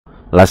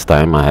last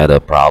time I had a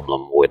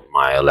problem with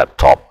my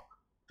laptop,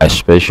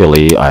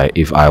 especially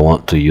if I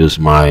want to use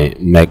my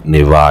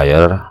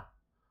Magnifier.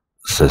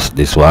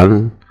 This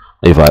one,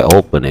 if I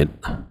open it,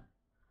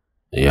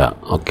 yeah,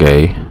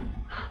 okay,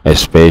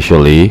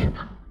 especially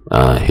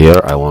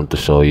here I want to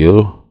show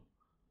you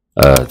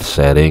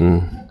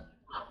setting,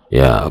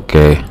 yeah,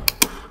 okay.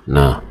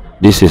 Now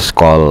this is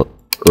called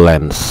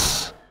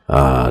lens.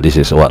 This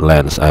is what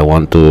lens I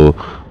want to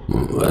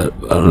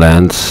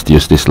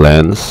use this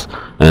lens,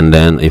 and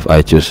then if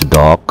I choose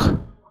dock,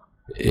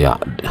 yeah,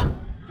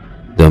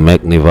 the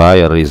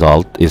magnifier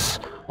result is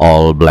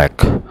all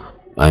black.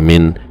 I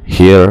mean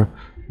here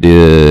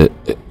the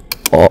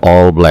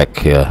all black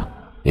here.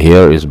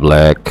 Here is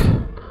black,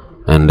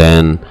 and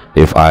then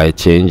if I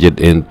change it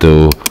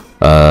into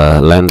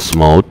lens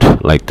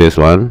mode like this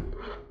one,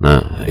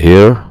 now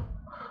here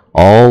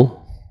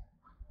all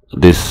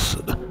this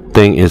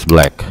thing is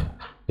black.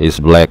 It's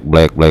black,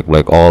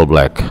 all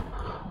black.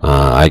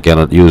 I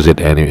cannot use it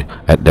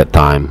at that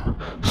time.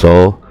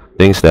 So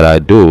things that I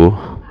do,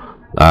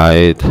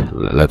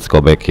 let's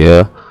go back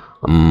here.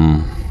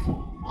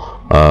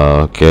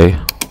 Okay,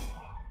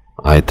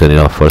 I turn it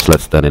off first.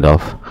 Let's turn it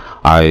off.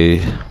 I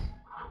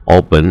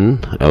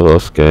open.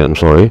 Okay, I'm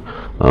sorry.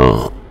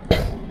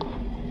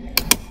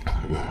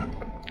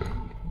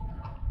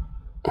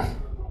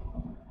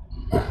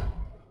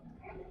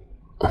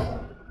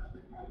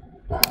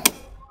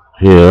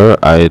 Here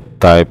I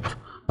type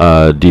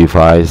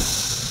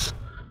device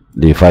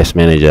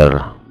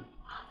manager.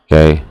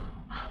 Okay,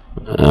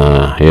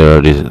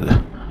 here this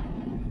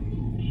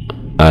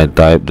I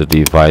type the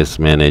device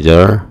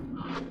manager.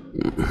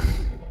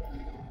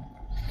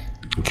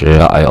 Okay,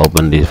 I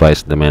open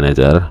device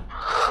manager.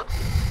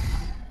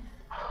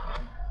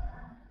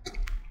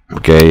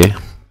 Okay,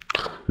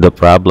 the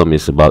problem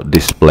is about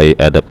display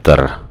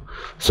adapter.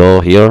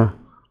 So here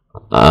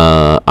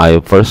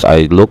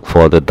I look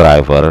for the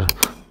driver.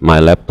 My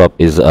laptop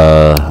is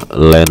a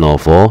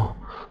Lenovo,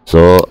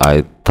 so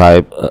I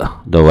type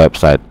the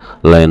website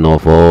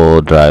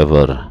Lenovo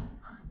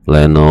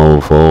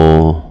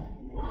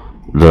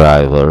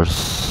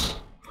drivers.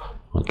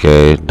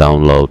 Okay,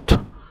 download.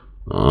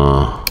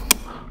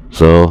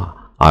 So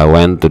I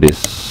went to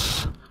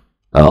this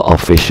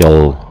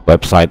official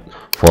website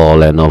for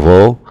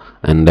Lenovo,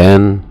 and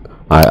then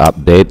I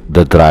update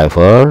the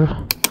driver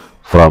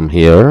from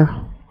here,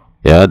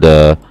 yeah,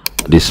 the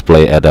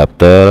display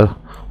adapter,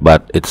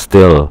 but it's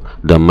still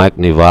the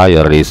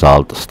magnifier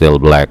result still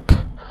black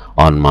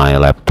on my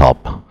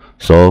laptop.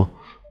 So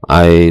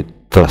I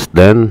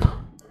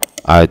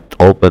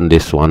open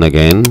this one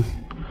again,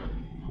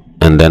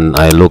 and then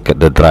I look at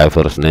the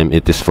driver's name.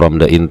 It is from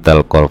the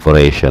Intel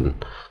Corporation.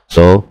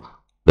 So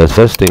the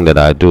first thing that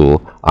I do,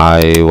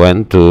 I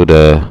went to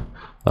the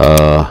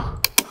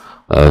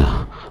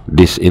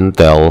this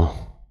Intel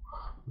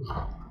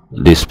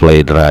display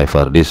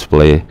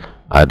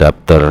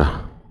adapter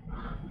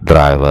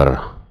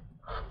driver,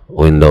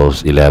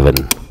 Windows 11.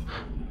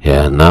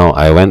 Yeah, now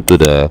I went to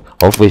the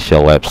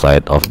official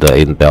website of the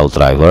Intel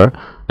driver,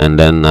 and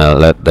then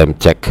let them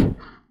check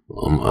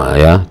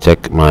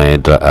check my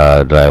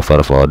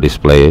driver for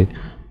display,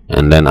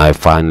 and then I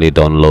finally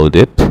download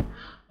it,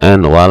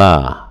 and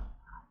voila,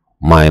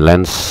 my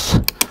lens,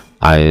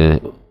 I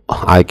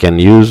can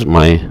use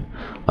my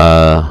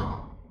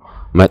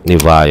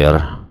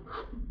magnifier,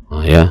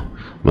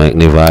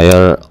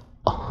 magnifier,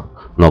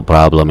 no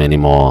problem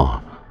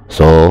anymore.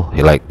 So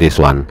like this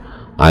one,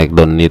 I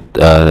don't need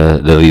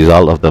the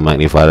result of the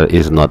magnifier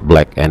is not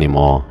black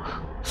anymore.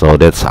 So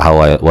that's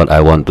what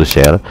I want to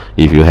share.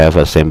 If you have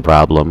a same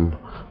problem,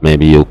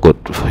 maybe you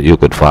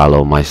could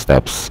follow my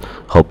steps.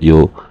 Hope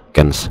you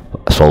can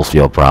solve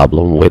your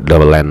problem with the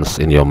lens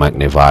in your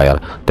magnifier.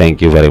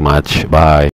 Thank you very much. Bye.